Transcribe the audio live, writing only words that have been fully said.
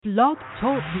Blog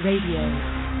Talk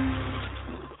Radio.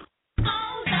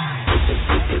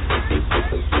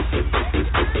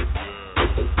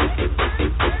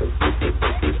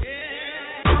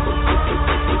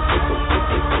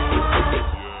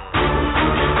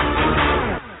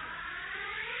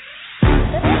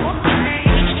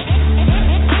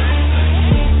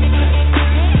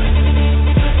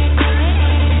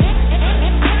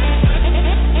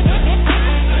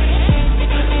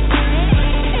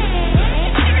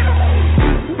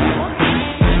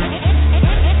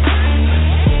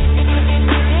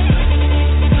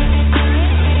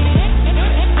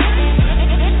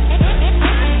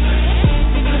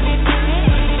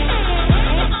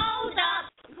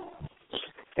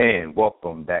 And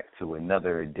welcome back to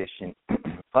another edition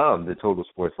of the Total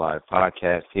Sports Live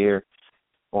podcast here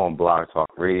on Blog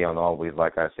Talk Radio. And always,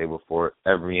 like I say before,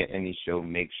 every and any show,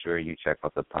 make sure you check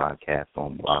out the podcast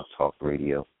on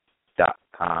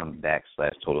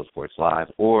blogtalkradio.com/Total Sports Live,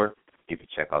 or you can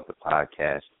check out the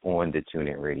podcast on the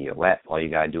TuneIn Radio app. All you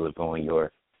got to do is go on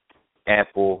your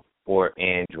Apple or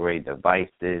Android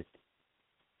devices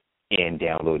and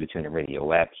download the TuneIn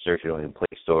Radio app. Search it on the Play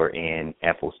Store and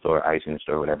Apple Store, iTunes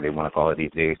Store, whatever they want to call it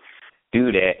these days.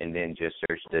 Do that, and then just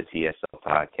search the TSL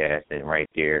podcast, and right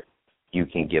there you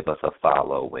can give us a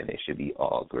follow, and it should be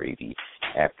all gravy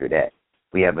after that.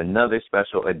 We have another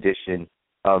special edition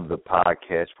of the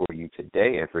podcast for you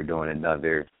today, and we're doing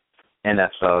another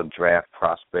NFL Draft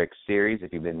Prospect Series.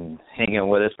 If you've been hanging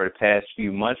with us for the past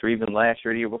few months, or even last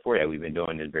year or the year before that, we've been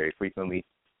doing this very frequently,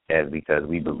 because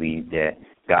we believe that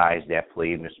guys that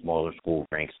played in the smaller school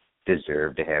ranks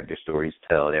deserve to have their stories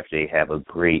told after they have a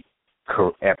great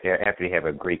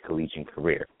collegiate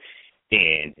career.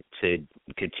 And to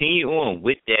continue on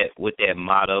with that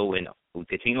motto,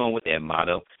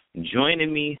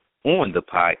 joining me on the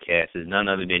podcast is none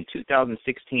other than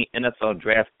 2016 NFL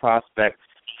Draft prospect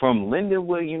from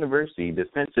Lindenwood University,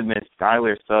 defensive end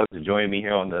Skylar Suggs, joining me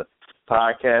here on the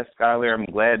podcast. Skylar, I'm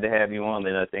glad to have you on,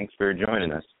 and thanks for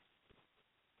joining us.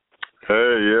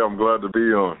 Hey, yeah, I'm glad to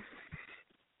be on.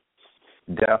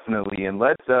 Definitely, and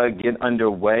let's get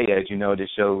underway. As you know,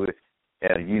 this show,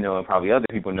 as you know, and probably other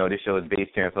people know, this show is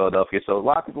based here in Philadelphia, so a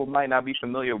lot of people might not be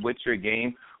familiar with your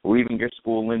game or even your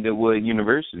school, Lindenwood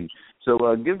University.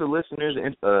 So give the listeners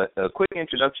a quick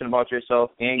introduction about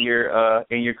yourself and your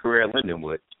career at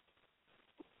Lindenwood.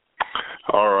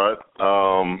 All right.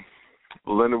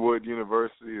 Lindenwood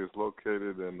University is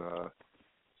located in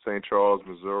St. Charles,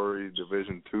 Missouri,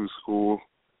 Division II school.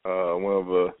 One of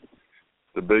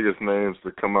the biggest names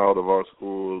to come out of our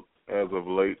school as of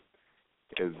late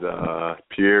is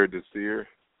Pierre Desir,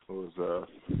 who was a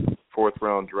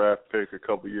fourth-round draft pick a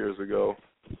couple years ago.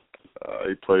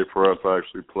 He played for us. I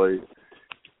actually played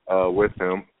with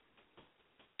him.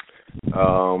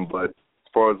 But as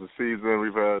far as the season,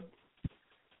 we've had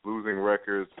losing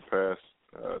records the past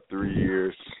 3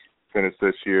 years. Finished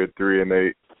this year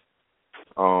 3-8.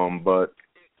 But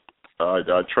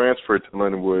I transferred to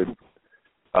Lindenwood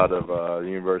out of the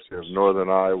University of Northern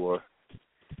Iowa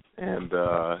and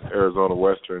Arizona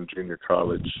Western Junior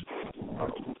College.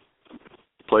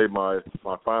 Played my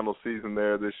final season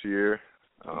there this year.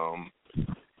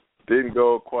 Didn't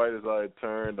go quite as I had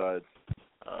turned. I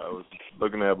was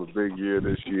looking to have a big year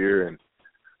this year, and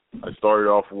I started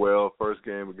off well. First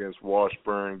game against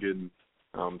Washburn, getting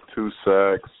 2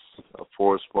 sacks, a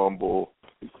forced fumble,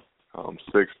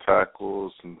 6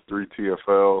 tackles, and 3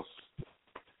 TFLs.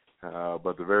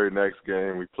 But the very next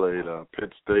game, we played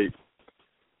Pitt State,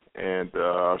 and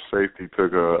our safety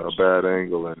took a bad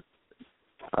angle, and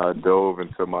I dove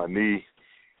into my knee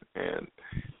and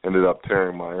ended up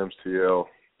tearing my MCL.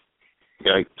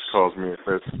 Yikes. Caused me a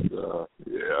miss,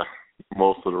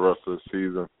 most of the rest of the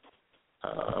season.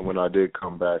 When I did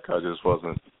come back, I just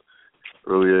wasn't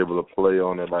really able to play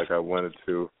on it like I wanted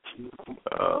to.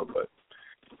 But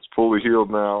it's fully healed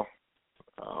now.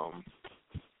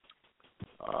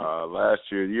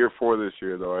 Last year, the year before this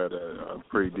year, though, I had a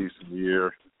pretty decent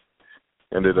year.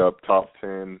 Ended up top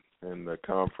 10 in the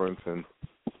conference in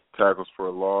tackles for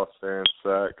a loss and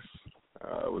sacks.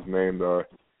 Was named our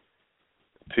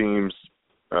team's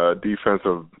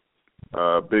defensive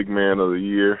big man of the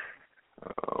year.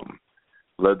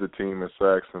 Led the team in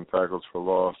sacks and tackles for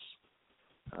loss,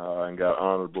 and got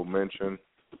honorable mention.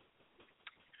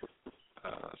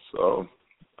 So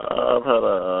I've had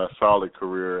a solid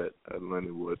career at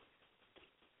Lindenwood.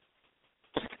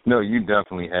 No, you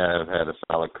definitely have had a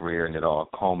solid career, and it all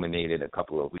culminated a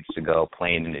couple of weeks ago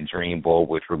playing in the Dream Bowl,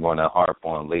 which we're going to harp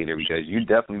on later, because you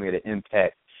definitely made an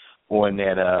impact on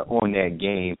that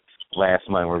game last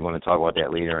month. We're going to talk about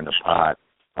that later in the pod.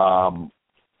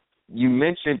 you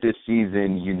mentioned this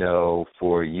season,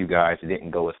 for you guys, it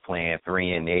didn't go as planned,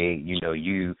 3-8. You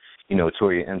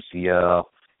tore your MCL.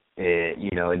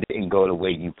 It didn't go the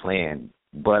way you planned.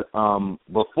 But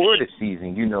before the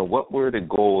season, what were the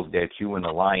goals that you and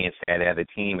Alliance had as a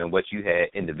team, and what you had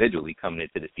individually coming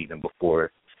into the season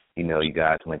before, you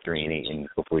guys went 3-8 and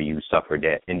before you suffered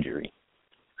that injury?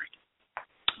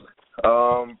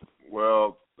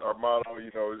 Well, our motto,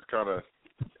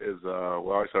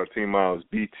 actually our team motto is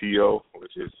BTO,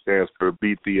 which stands for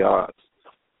Beat the Odds.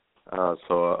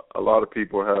 So a lot of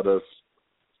people had us,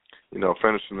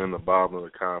 finishing in the bottom of the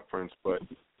conference, but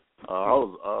I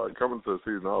was coming to the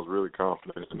season. I was really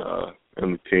confident in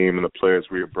the team and the players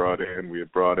we had brought in. We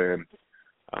had brought in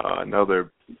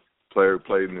another player who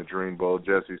played in the Dream Bowl,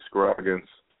 Jesse Scroggins,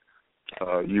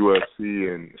 USC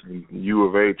and U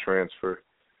of A transfer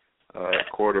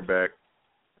quarterback,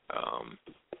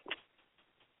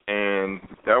 and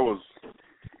that was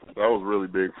really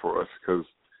big for us because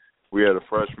we had a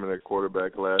freshman at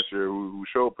quarterback last year who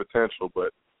showed potential,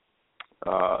 but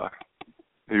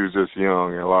he was just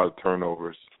young and a lot of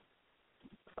turnovers.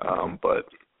 But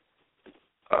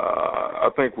I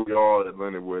think we all at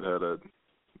Lindenwood had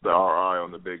our eye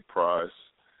on the big prize.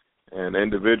 And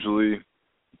individually,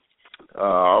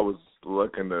 I was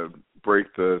looking to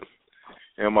break the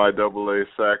MIAA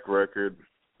sack record.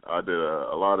 I did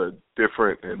a lot of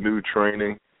different and new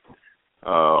training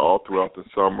all throughout the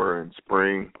summer and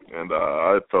spring, and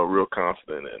I felt real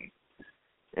confident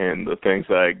in the things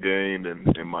I had gained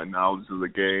and my knowledge of the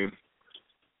game.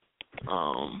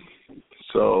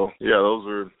 Those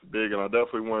were big, and I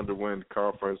definitely wanted to win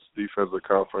defensive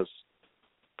conference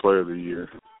player of the year.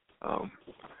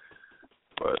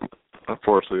 But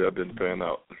unfortunately, that didn't pan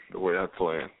out the way I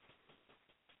planned.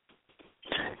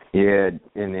 Yeah,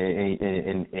 and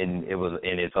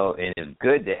it's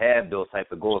good to have those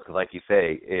type of goals because, like you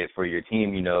say, for your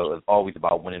team, it's always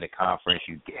about winning the conference.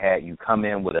 You come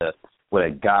in with a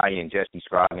guy in Jesse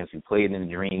Scroggins who played in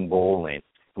the Dream Bowl and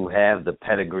who have the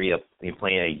pedigree of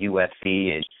playing at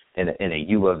USC and a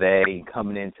U of A,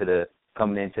 coming into the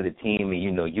team, and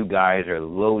you guys are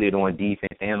loaded on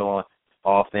defense and on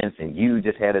offense, and you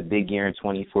just had a big year in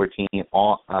 2014.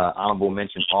 Honorable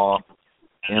mention all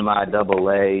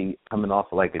MIAA, coming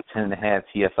off of like a 10.5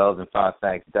 TFLs and 5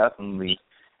 sacks. Definitely,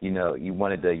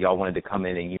 y'all wanted to come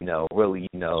in and really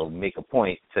make a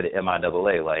point to the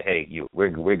MIAA, like, hey,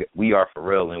 we are for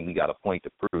real and we got a point to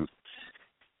prove.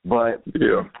 But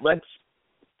yeah, let's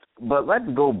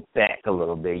go back a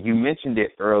little bit. You mentioned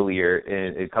it earlier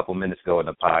a couple minutes ago in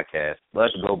the podcast.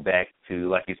 Let's go back to,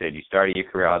 like you said, you started your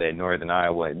career out at Northern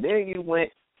Iowa, and then you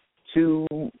went to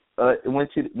the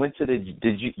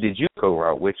JUCO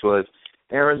route, which was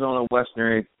Arizona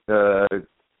Western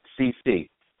CC.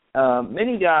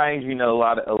 Many guys, a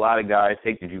lot of guys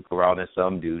take the JUCO route, and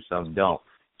some do, some don't.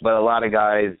 But a lot of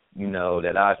guys,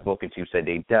 that I've spoken to said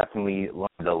they definitely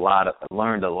learned a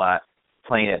lot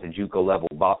playing at the JUCO level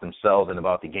about themselves and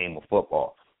about the game of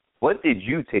football. What did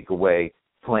you take away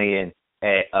playing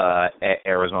at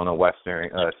Arizona Western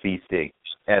CC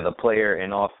as a player,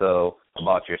 and also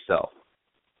about yourself?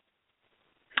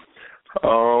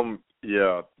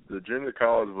 The junior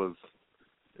college was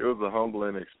a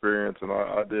humbling experience, and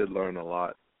I did learn a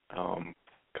lot.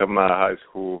 Coming out of high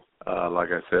school, like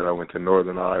I said, I went to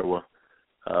Northern Iowa.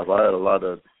 I had a lot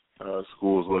of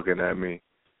schools looking at me,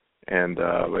 and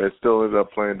it still ended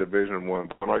up playing Division I.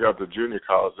 When I got to junior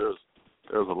college,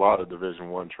 there was a lot of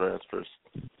Division I transfers,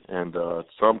 and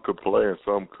some could play and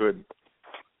some couldn't,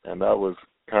 and that was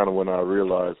kind of when I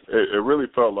realized it really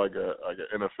felt like an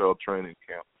NFL training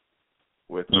camp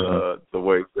with the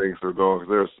way things were going,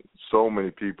 because there's so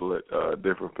many people at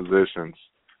different positions.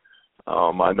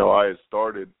 I know I had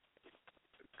started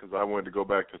because I wanted to go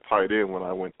back to tight end when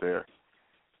I went there,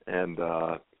 and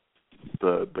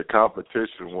the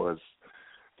competition was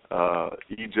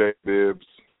E.J. Bibbs,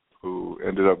 who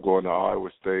ended up going to Iowa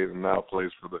State and now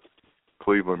plays for the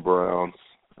Cleveland Browns,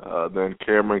 then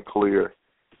Cameron Clear,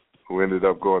 who ended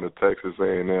up going to Texas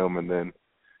A&M and then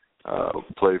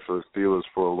played for the Steelers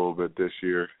for a little bit this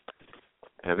year.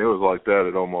 And it was like that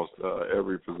at almost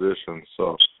every position.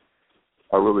 So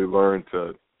I really learned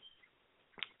to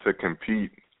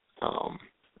compete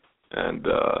and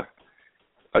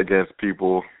against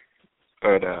people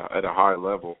at a high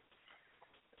level.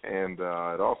 And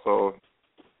it also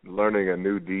learning a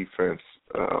new defense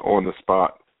on the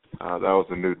spot. That was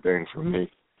a new thing for me.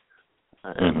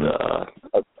 And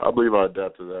I believe I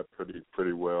adapted that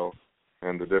pretty well.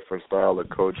 And the different style of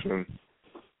coaching,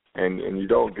 and you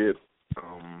don't get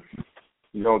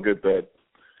that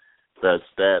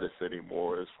status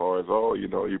anymore as far as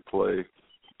you play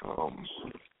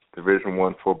Division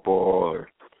I football or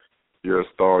you're a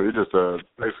star. You're just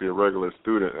basically a regular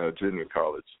student at junior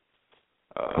college,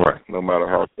 right. No matter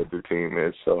how good the team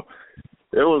is. So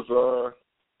it was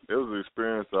an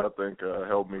experience that I think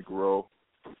helped me grow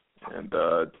and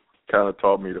kind of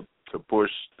taught me to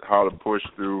how to push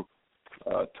through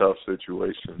tough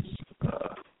situations.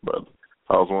 But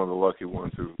I was one of the lucky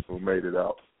ones who made it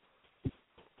out.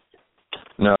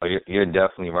 No, you're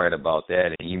definitely right about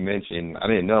that. And you mentioned, I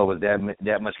didn't know it was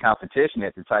that much competition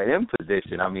at the tight end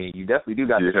position. I mean, you definitely do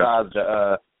got the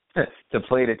size to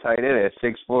play the tight end at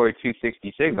 6'4",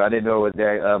 266. I didn't know it was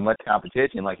that much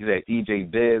competition. Like you said, E.J.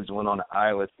 Bibbs went on to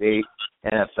Iowa State,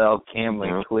 NFL,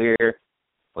 Cameron Clear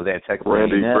was at Texas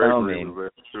Randy A&M. Gregory was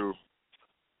there too.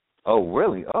 Oh,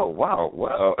 really? Oh, wow.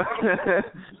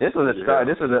 This was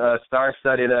a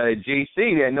star-studded GC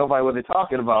that nobody was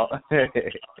talking about.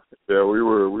 Yeah, we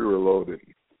were loaded.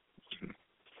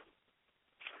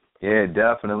 Yeah,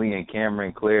 definitely. And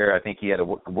Cameron Clear, I think he had to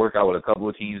work out with a couple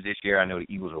of teams this year. I know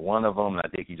the Eagles are one of them, and I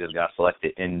think he just got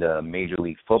selected in the Major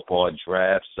League Football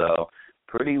draft. So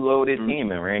pretty loaded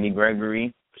team. And Randy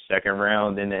Gregory, second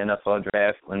round in the NFL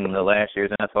draft, in the last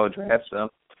year's NFL draft. So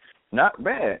not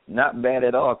bad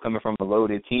at all coming from a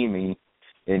loaded team.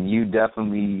 And you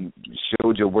definitely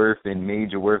showed your worth and made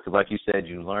your worth. Like you said,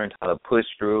 you learned how to push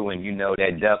through, and you know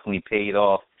that definitely paid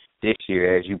off this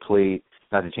year as you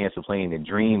got the chance to play in the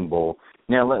Dream Bowl.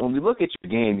 Now, when we look at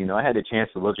your game, you know, I had the chance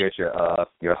to look at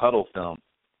your huddle film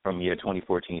from your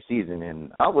 2014 season,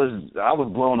 and I was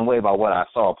blown away by what I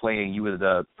saw playing. You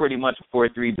was pretty much a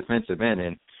 4-3 defensive end,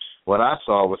 and what I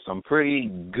saw was some pretty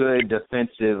good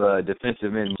defensive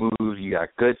end moves. You got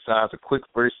good size, a quick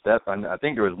first step. I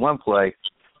think there was one play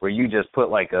where you just put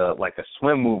like a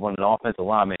swim move on an offensive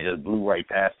lineman and just blew right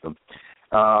past them.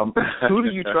 Who do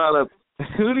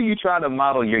you try to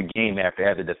model your game after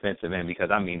as a defensive end?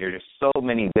 Because I mean, there's so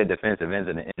many good defensive ends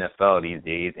in the NFL these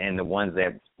days, and the ones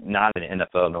that not in the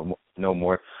NFL no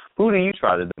more. Who do you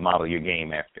try to model your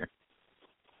game after?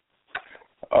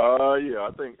 Yeah,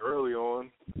 I think early on,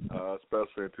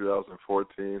 especially in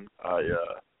 2014,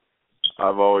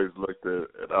 I've always looked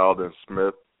at Aldon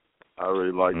Smith. I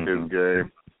really liked his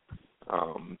game.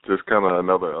 Just kind of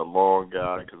a long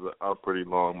guy because I'm pretty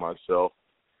long myself.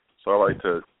 So I like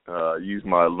to use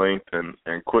my length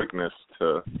and quickness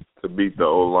to beat the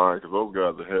O-line because those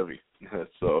guys are heavy.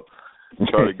 So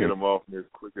try to get them off me as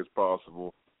quick as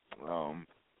possible.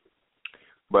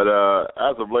 But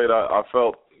as of late, I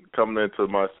felt coming into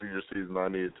my senior season I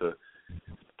needed to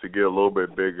get a little bit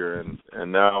bigger,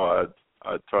 and now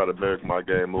I try to mimic my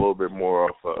game a little bit more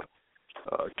off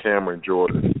Cameron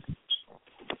Jordan.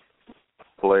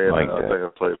 I think I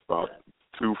played about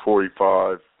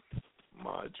 245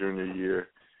 my junior year,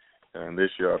 and this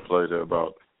year I played at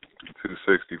about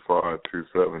 265,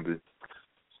 270.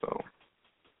 So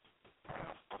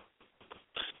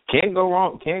can't go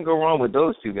wrong with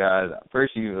those two guys.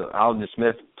 First, Aldon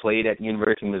Smith played at the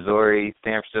University of Missouri.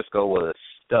 San Francisco was a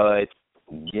stud.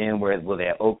 Again, where it was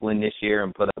at Oakland this year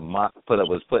and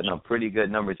was putting up pretty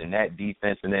good numbers in that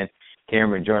defense. And then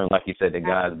Cameron Jordan, like you said, the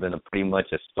guy's been pretty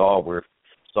much a stalwart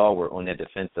on that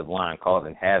defensive line,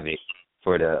 causing havoc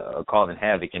in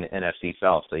the NFC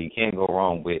South. So you can't go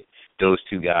wrong with those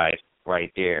two guys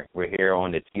right there. We're here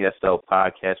on the TSL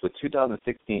podcast with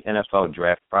 2016 NFL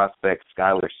Draft prospect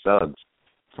Skylar Suggs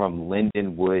from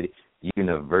Lindenwood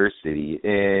University.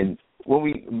 And when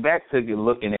we back to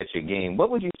looking at your game, what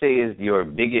would you say is your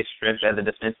biggest strength as a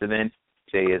defensive end?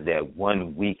 Say is that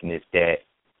one weakness that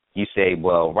you say,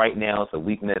 well, right now it's a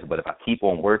weakness, but if I keep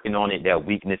on working on it, that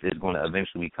weakness is going to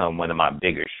eventually become one of my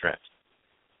bigger strengths.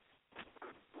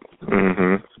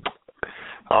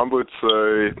 I would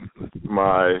say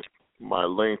my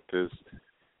length is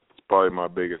probably my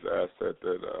biggest asset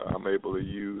that I'm able to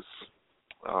use,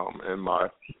 and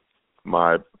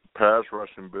my pass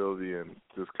rushing ability and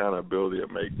this kind of ability to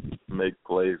make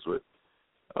plays with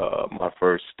my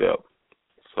first step.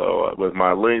 So with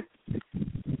my length,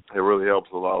 it really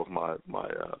helps a lot with my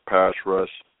pass rush.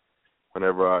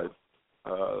 Whenever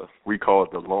we call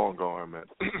it the long arm at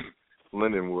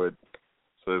Lindenwood.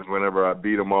 So it's whenever I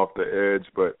beat him off the edge,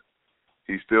 but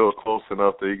he's still close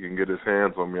enough that he can get his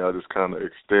hands on me, I just kind of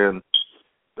extend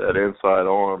that inside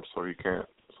arm so he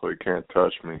can't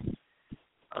touch me.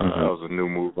 That was a new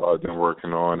move I've been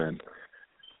working on, and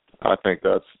I think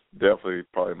that's definitely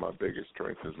probably my biggest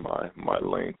strength is my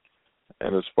length.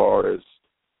 And as far as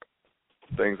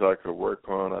things I could work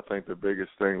on, I think the biggest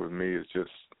thing with me is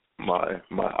just my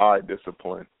eye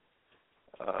discipline.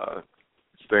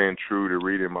 Staying true to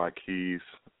reading my keys.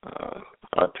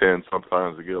 I tend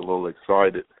sometimes to get a little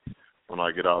excited when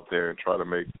I get out there and try to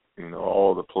make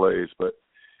all the plays, but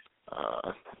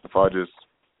if I just,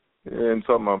 and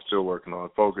something I'm still working on,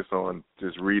 focus on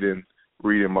just reading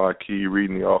my key,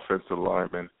 reading the offensive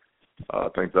lineman. I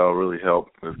think that'll really help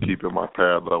with keeping my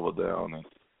pad level down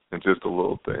and just the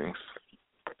little things.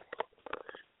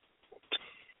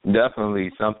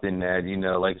 Definitely something that,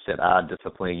 like you said, odd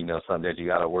discipline, something that you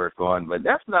got to work on. But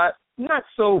that's not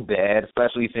so bad,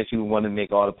 especially since you want to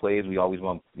make all the plays.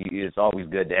 It's always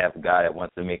good to have a guy that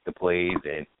wants to make the plays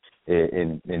and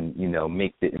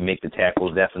make the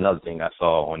tackles. That's another thing I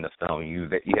saw on the film. You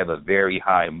have a very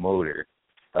high motor.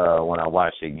 When I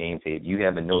watch your game tape, you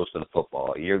have a nose for the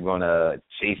football. You're going to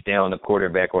chase down the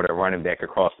quarterback or the running back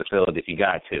across the field if you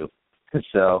got to.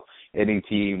 So any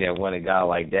team that want a guy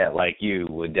like that, like you,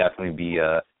 would definitely be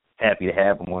happy to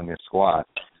have him on their squad.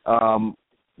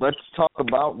 Let's talk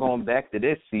about going back to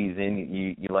this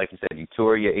season. You like you said, you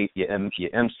tore your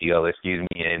MCL,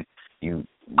 and you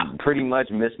pretty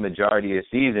much missed majority of the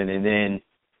season, and then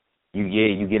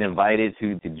you get invited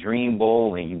to the Dream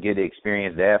Bowl, and you get to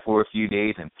experience that for a few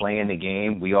days and play in the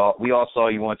game. We all saw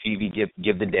you on TV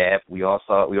give the dab. We all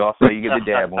saw you give the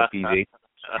dab on TV.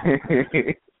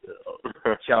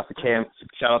 Shout out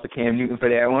to Cam Newton for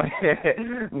that one.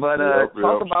 But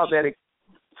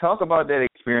talk about that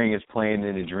experience playing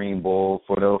in the Dream Bowl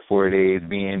for those 4 days,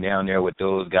 being down there with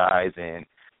those guys and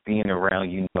being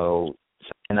around,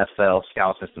 NFL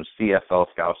scouts and some CFL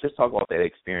scouts. Just talk about that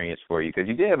experience for you, because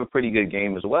you did have a pretty good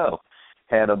game as well.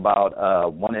 Had about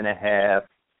 1.5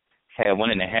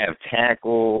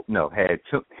 tackles, 1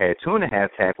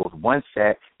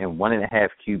 sack, and 1.5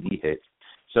 QB hits.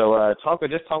 So talk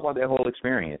about that whole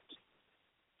experience.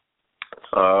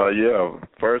 Yeah.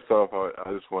 First off, I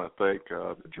just want to thank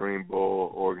the Dream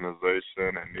Bowl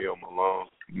organization and Neil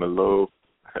Malone.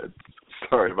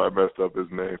 Sorry if I messed up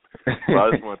his name. But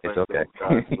I just want to thank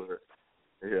those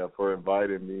guys for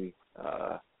inviting me.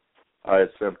 I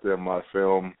had sent them my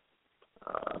film,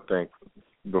 I think,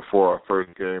 before our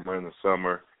first game in the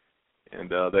summer, and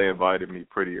they invited me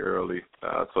pretty early.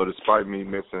 So despite me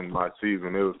missing my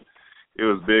season, it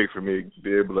was big for me to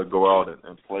be able to go out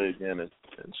and play again and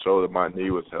show that my knee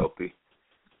was healthy.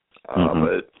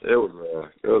 But it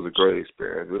was a great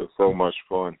experience. It was so much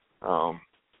fun.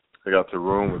 I got to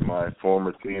room with my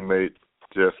former teammate,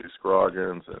 Jesse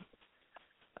Scroggins, and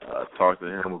talked to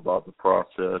him about the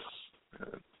process.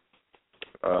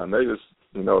 And they just,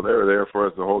 they were there for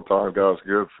us the whole time, got us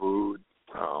good food.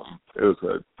 It was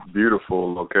a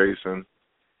beautiful location.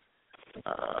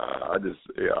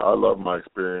 I love my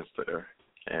experience there.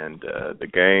 And the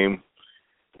game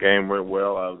went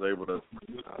well. I was able to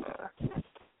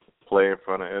play in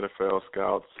front of NFL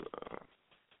scouts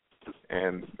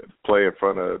and play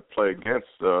against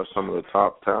some of the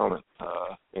top talent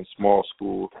in small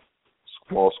school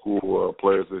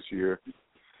players this year.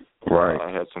 Right.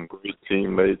 I had some great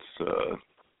teammates.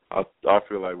 I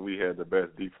feel like we had the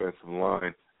best defensive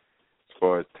line as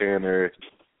far as Tanner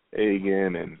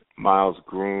Hagan and Miles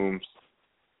Grooms.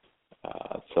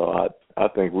 So I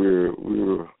think we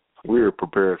were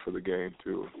prepared for the game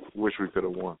too. Wish we could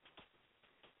have won.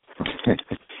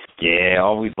 Yeah,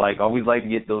 always like to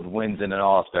get those wins in an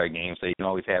All-Star game, so you can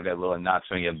always have that little notch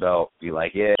on your belt. Be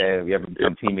like, yeah, we ever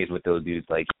become teammates with those dudes?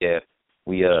 Like, yeah,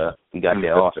 we got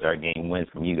that All-Star game win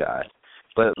from you guys.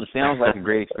 But it sounds like a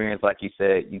great experience. Like you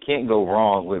said, you can't go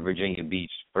wrong with Virginia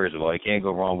Beach. First of all, you can't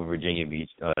go wrong with Virginia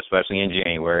Beach, especially in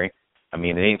January. I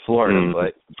mean, it ain't Florida,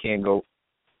 but you can't go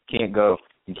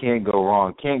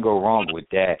wrong with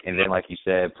that. And then, like you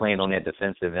said, playing on that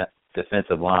defensive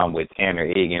line with Tanner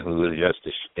Hagan, who is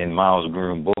and Miles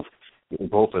Groom,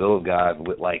 both of those guys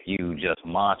with, like you, just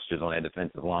monsters on that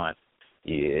defensive line.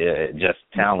 Yeah, just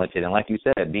talented. And like you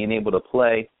said, being able to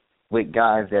play with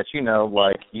guys that,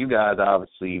 like you guys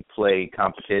obviously play,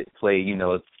 some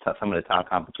of the top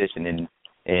competition in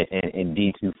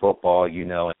D2 football,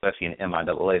 especially in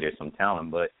MIAA, there's some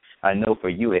talent. But I know for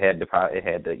you, it had to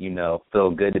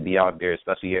feel good to be out there,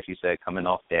 especially as you said, coming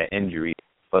off that injury.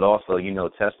 But also,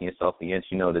 testing yourself against,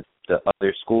 the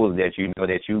other schools that you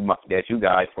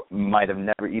guys might have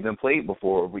never even played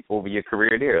before over your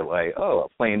career there. Like, I'm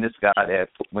playing this guy that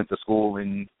went to school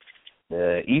in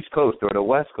the East Coast or the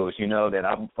West Coast,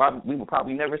 that we would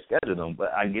probably never schedule them,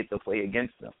 but I get to play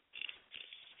against them.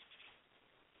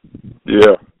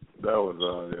 Yeah, that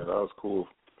was cool,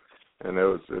 and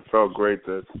it felt great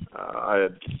that I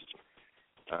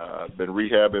had been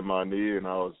rehabbing my knee, and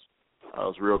I was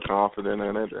real confident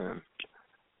in it, and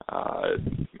I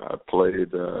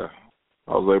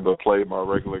was able to play my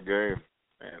regular game,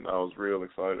 and I was real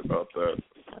excited about that.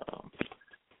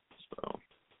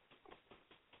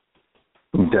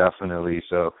 Definitely.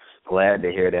 So glad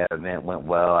to hear that event went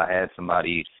well. I had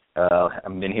somebody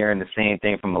I've been hearing the same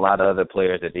thing from a lot of other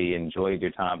players that they enjoyed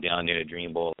their time down there at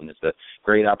Dream Bowl, and it's a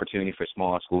great opportunity for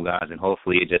small school guys, and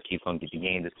hopefully it just keeps on the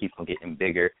game just keeps on getting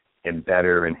bigger and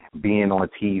better, and being on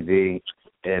TV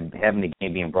and having the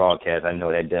game being broadcast. I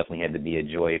know that definitely had to be a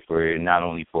joy for not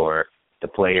only for the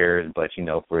players, but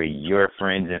for your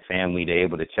friends and family to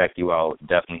able to check you out.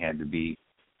 Definitely had to be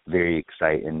very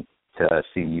exciting to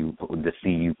see you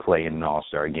play in an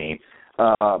All-Star game.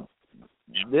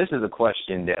 This is a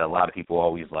question that a lot of people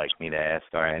always like me to ask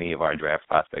any of our draft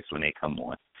prospects when they come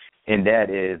on, and that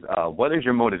is, what is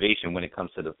your motivation when it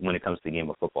comes to the game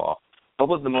of football? What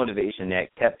was the motivation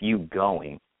that kept you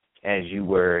going as you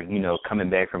were, coming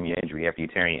back from your injury after you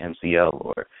tearing your MCL,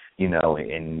 or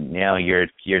and now you're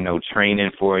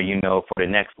training for the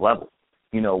next level?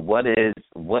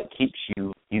 What keeps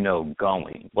you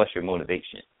going? What's your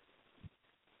motivation?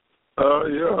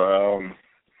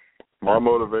 My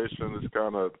motivation is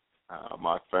kind of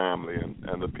my family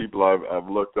and the people I've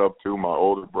looked up to. My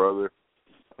older brother,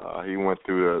 he went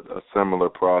through a similar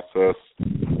process.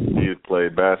 He had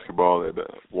played basketball at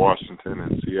Washington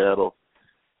and Seattle,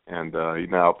 and he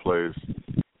now plays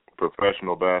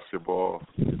professional basketball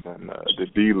in the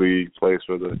D-League, plays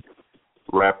for the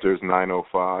Raptors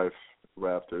 905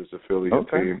 Raptors affiliate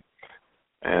team.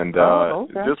 And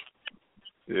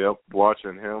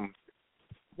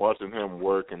watching him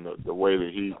work and the way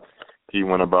that he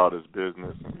went about his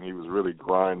business, and he was really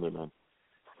grinding,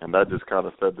 and that just kind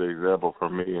of set the example for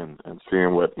me, and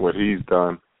seeing what he's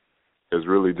done has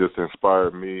really just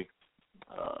inspired me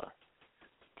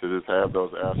to just have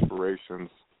those aspirations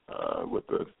with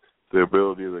the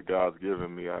ability that God's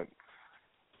given me. I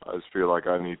just feel like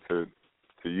I need to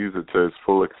use it to its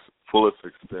fullest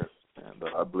extent, and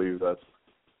I believe that's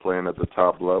playing at the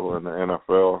top level in the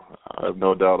NFL. I have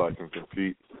no doubt I can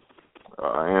compete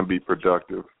and be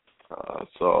productive.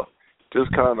 So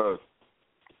just kind of,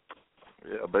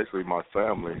 basically my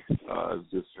family has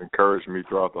just encouraged me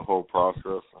throughout the whole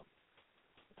process.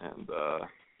 And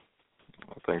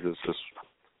I think it's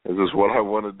just what I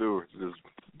want to do. It just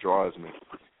drives me.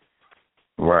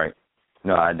 Right.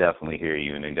 No, I definitely hear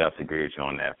you, and I definitely agree with you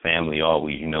on that. Family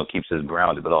always, keeps us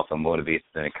grounded, but also motivates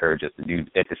and encourages us to do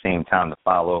at the same time to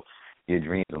follow your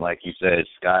dreams. And like you said,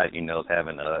 Scott, is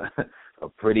having a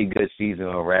pretty good season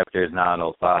on Raptors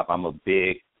 905. I'm a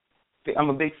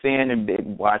big fan and big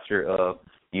watcher of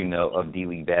of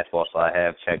D-League basketball, so I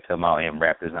have checked him out in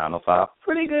Raptors 905.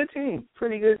 Pretty good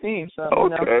team. So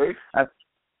okay.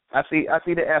 I see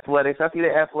the athletics. I see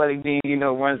the athletic being,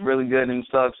 runs really good in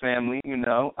Suggs family.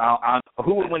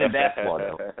 Who would win in basketball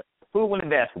though? Who would win in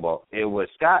basketball? It would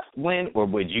Scott win, or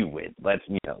would you win?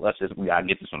 We gotta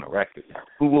get this on the record.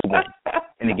 Who will win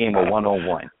in the game of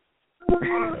 1-on-1?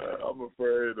 I'm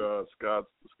afraid Scott's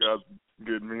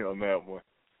getting me on that one.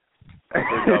 I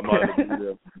think I might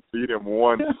have beat him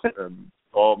once in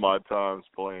all my times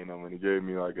playing him, and he gave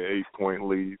me like an 8-point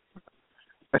lead.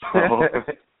 So,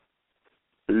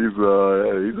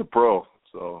 he's a pro,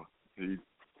 so he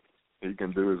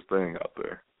can do his thing out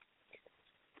there.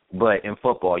 But in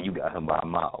football, you got him by a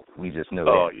mile. We just know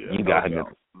that. Yeah, you got him in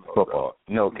football.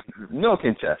 No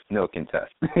contest.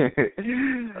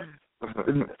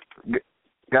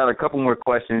 Got a couple more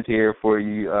questions here for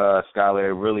you, Skylar. I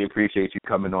really appreciate you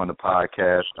coming on the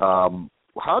podcast.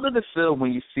 How did it feel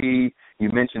when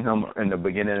you mentioned him in the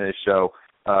beginning of the show,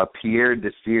 Pierre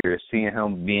Desir, seeing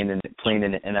him playing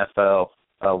in the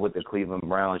NFL with the Cleveland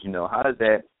Browns? How does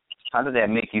that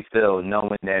make you feel,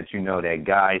 knowing that that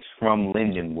guys from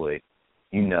Lindenwood,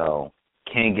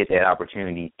 can get that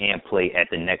opportunity and play at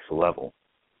the next level?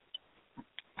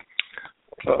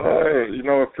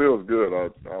 It feels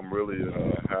good. I'm really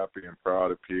happy and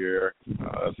proud of Pierre.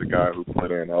 That's a guy who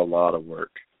put in a lot of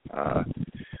work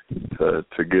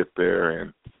to get there,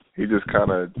 and he just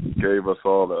kind of gave us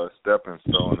all a stepping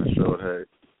stone and showed, hey,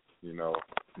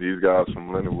 these guys from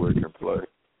Lindenwood can play.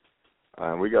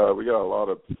 And we got a lot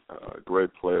of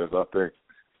great players. I think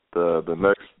the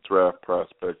next draft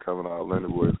prospect coming out of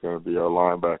Lindenwood is going to be our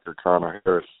linebacker, Connor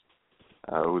Harris,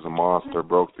 who's a monster,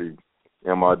 broke the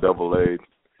MIAA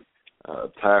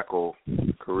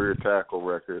career tackle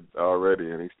record already,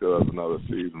 and he still has another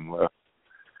season left.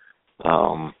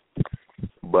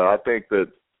 But I think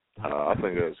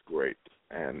that's great.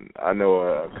 And I know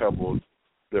a couple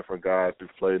different guys who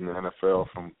played in the NFL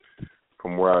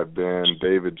from where I've been.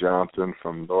 David Johnson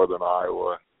from Northern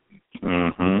Iowa,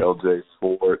 L.J.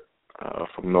 Ford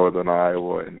from Northern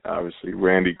Iowa, and obviously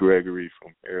Randy Gregory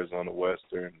from Arizona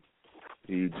Western,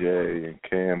 EJ and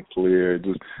Cam Clear.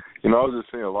 Just I was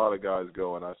just seeing a lot of guys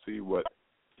go, and I see what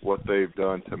they've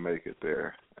done to make it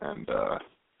there. And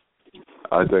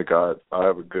I think I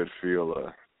have a good feel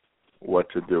what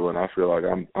to do, and I feel like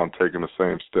I'm taking the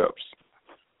same steps.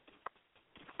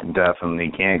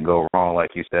 Definitely can't go wrong.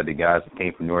 Like you said, the guys that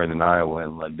came from Northern Iowa,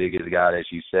 and the biggest guy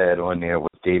that you said on there was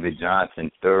David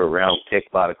Johnson, third-round pick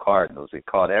by the Cardinals. It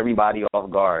caught everybody off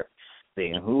guard,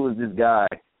 saying, who is this guy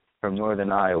from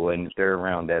Northern Iowa in the third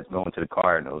round that's going to the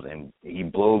Cardinals? And he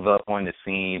blows up on the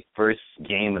scene. First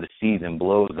game of the season,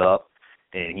 blows up,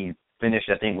 and he finished,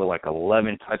 I think, with like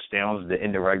 11 touchdowns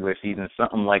in the regular season,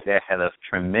 something like that. Had a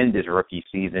tremendous rookie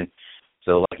season.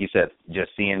 So, like you said, just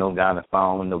seeing those guys and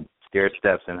following their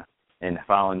steps and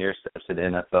following their steps to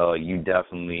the NFL,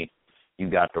 you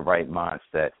got the right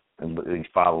mindset and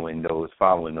following those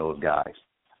guys.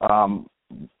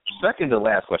 Second to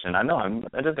last question. I know I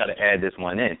just got to add this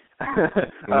one in.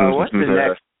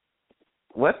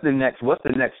 What's the next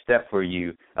step for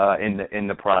you in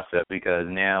the process? Because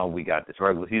now we got this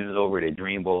regular season over, the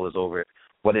Dream Bowl is over.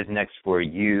 What is next for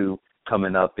you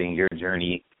coming up in your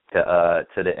journey to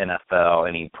the NFL?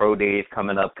 Any pro days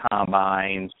coming up,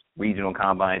 combines, regional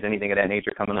combines, anything of that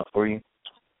nature coming up for you?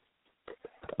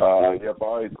 Yep,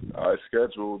 I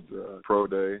scheduled pro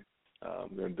day. I'm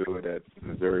going to do it at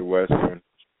Missouri Western.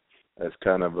 That's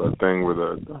kind of a thing where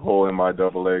the whole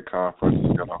MIAA conference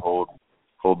is going to hold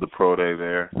the pro day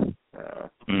there.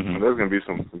 And there's going to be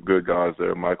some good guys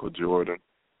there. Michael Jordan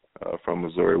from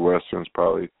Missouri Western is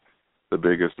probably the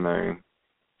biggest name.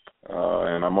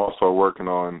 And I'm also working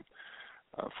on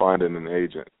finding an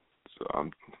agent. So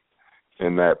I'm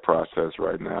in that process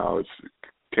right now. It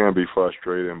can be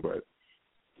frustrating, but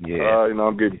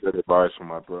I'm getting good advice from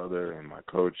my brother and my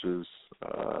coaches.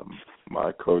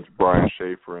 My coach, Brian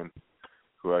Schaefer,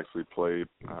 who actually played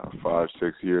 5-6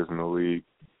 years in the league.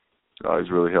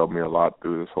 He's really helped me a lot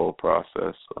through this whole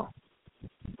process. So.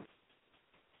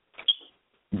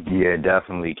 Yeah,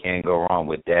 definitely can't go wrong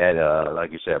with that.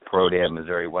 Like you said, pro day at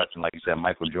Missouri Western. Like you said,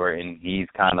 Michael Jordan, he's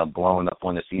kind of blown up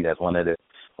on the scene as one of the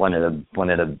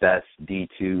best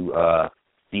D2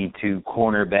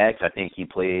 cornerbacks. I think he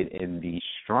played in the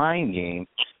Shrine game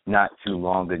not too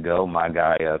long ago. My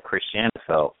guy Chris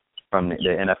Shanafelt from the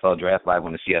NFL Draft Live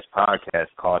on the CS podcast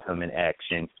caught him in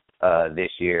action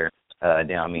this year. A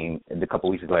couple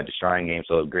weeks ago at the Shrine game.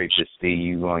 So it's great to see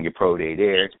you on your pro day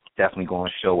there. Definitely going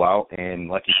to show out. And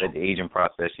like you said, the agent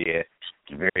process, it's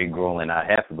very grueling. I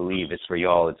have to believe it's for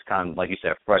y'all. It's kind of, like you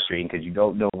said, frustrating because you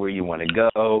don't know where you want to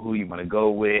go, who you want to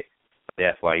go with.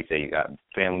 That's why you say you got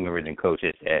family members and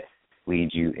coaches that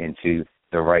lead you into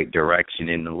the right direction.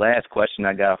 And the last question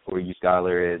I got for you,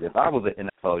 Skylar, is if I was an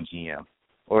NFL GM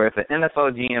or if an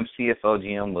NFL GM, CFL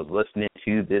GM was listening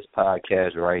to this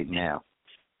podcast right now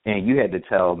and you had to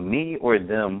tell me or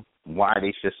them why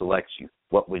they should select you,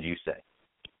 what would you say?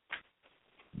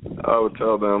 I would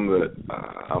tell them that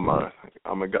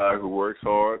I'm a guy who works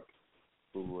hard,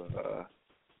 who's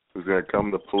going to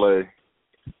come to play,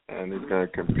 and he's going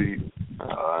to compete. He's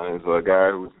a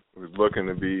guy who's looking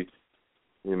to be,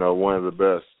 one of the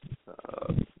best.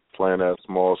 Playing at a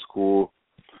small school,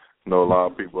 I know a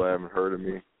lot of people haven't heard of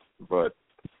me, but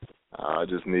I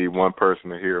just need one person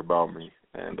to hear about me,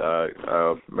 and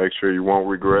make sure you won't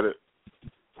regret it.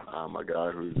 I'm a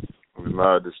guy who's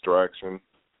not a distraction,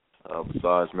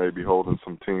 besides maybe holding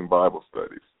some team Bible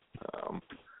studies.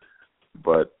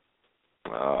 But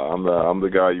I'm the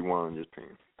guy you want on your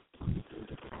team.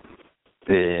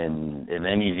 And if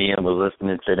any GM was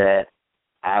listening to that,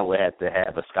 I would have to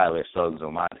have a Skylar Suggs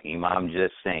on my team. I'm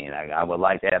just saying. I would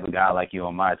like to have a guy like you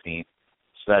on my team,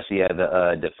 especially as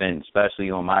a defense,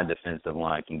 especially on my defensive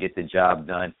line. Can get the job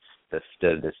done. The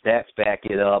stats back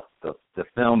it up. The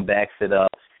film backs it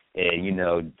up. And,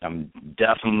 I'm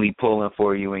definitely pulling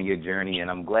for you in your journey,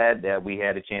 and I'm glad that we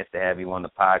had a chance to have you on the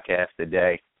podcast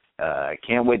today. I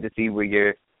can't wait to see where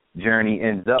your journey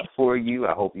ends up for you.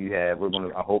 I hope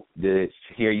to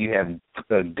hear you have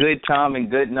a good time and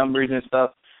good numbers and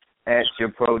stuff at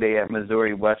your pro day at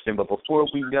Missouri Western. But before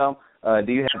we go,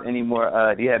 do you have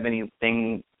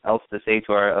anything else to say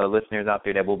to our listeners out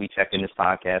there that will be checking this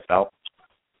podcast out?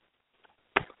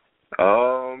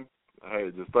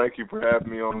 Hey, just thank you for having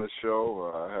me on the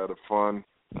show. I had fun.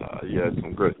 You had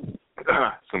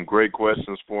some great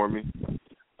questions for me.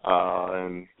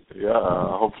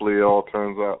 Hopefully it all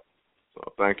turns out. So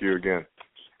thank you again.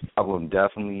 I will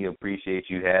definitely appreciate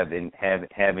you having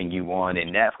you on.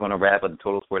 And that's going to wrap up the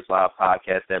Total Sports Live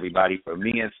podcast, everybody. For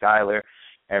me and Skylar,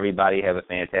 everybody have a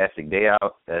fantastic day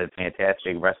out, a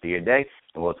fantastic rest of your day,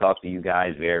 and we'll talk to you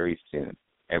guys very soon.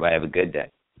 Everybody have a good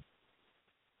day.